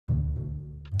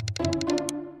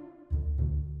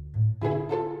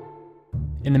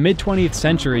In the mid-20th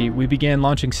century, we began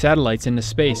launching satellites into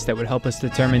space that would help us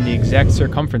determine the exact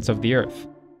circumference of the Earth,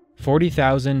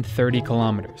 40,030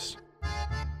 kilometers.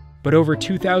 But over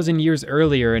 2,000 years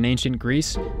earlier in ancient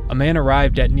Greece, a man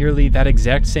arrived at nearly that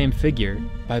exact same figure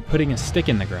by putting a stick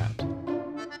in the ground.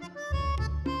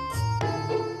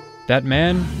 That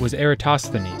man was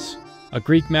Eratosthenes, a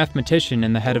Greek mathematician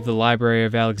and the head of the Library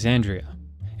of Alexandria.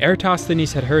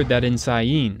 Eratosthenes had heard that in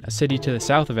Syene, a city to the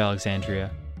south of Alexandria,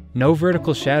 no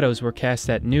vertical shadows were cast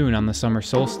at noon on the summer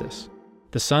solstice.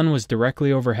 The sun was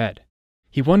directly overhead.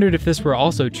 He wondered if this were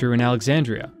also true in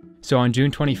Alexandria, so on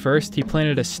June 21st he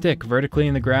planted a stick vertically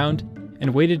in the ground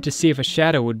and waited to see if a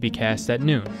shadow would be cast at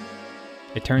noon.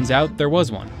 It turns out there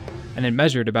was one, and it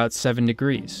measured about 7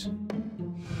 degrees.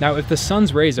 Now, if the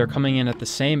sun's rays are coming in at the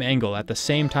same angle at the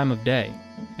same time of day,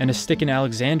 and a stick in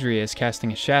Alexandria is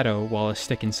casting a shadow while a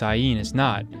stick in Syene is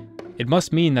not, it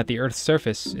must mean that the Earth's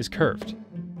surface is curved.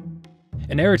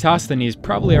 And Eratosthenes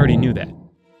probably already knew that.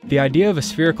 The idea of a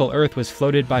spherical Earth was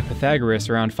floated by Pythagoras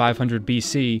around 500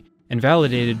 BC and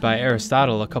validated by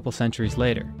Aristotle a couple centuries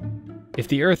later. If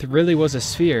the Earth really was a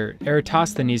sphere,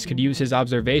 Eratosthenes could use his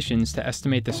observations to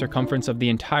estimate the circumference of the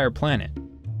entire planet.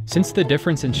 Since the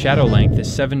difference in shadow length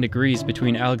is 7 degrees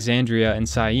between Alexandria and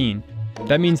Syene,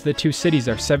 that means the two cities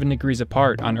are 7 degrees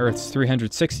apart on Earth's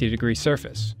 360-degree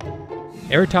surface.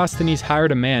 Eratosthenes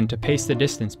hired a man to pace the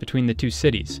distance between the two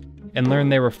cities, and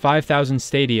learned they were 5,000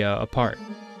 stadia apart,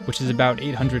 which is about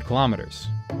 800 kilometers.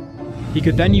 He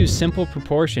could then use simple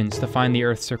proportions to find the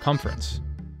Earth's circumference.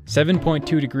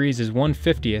 7.2 degrees is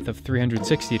 1/50th of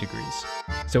 360 degrees,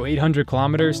 so 800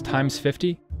 kilometers times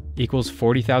 50 equals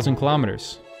 40,000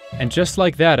 kilometers. And just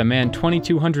like that, a man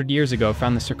 2,200 years ago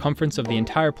found the circumference of the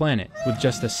entire planet with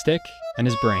just a stick and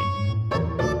his brain.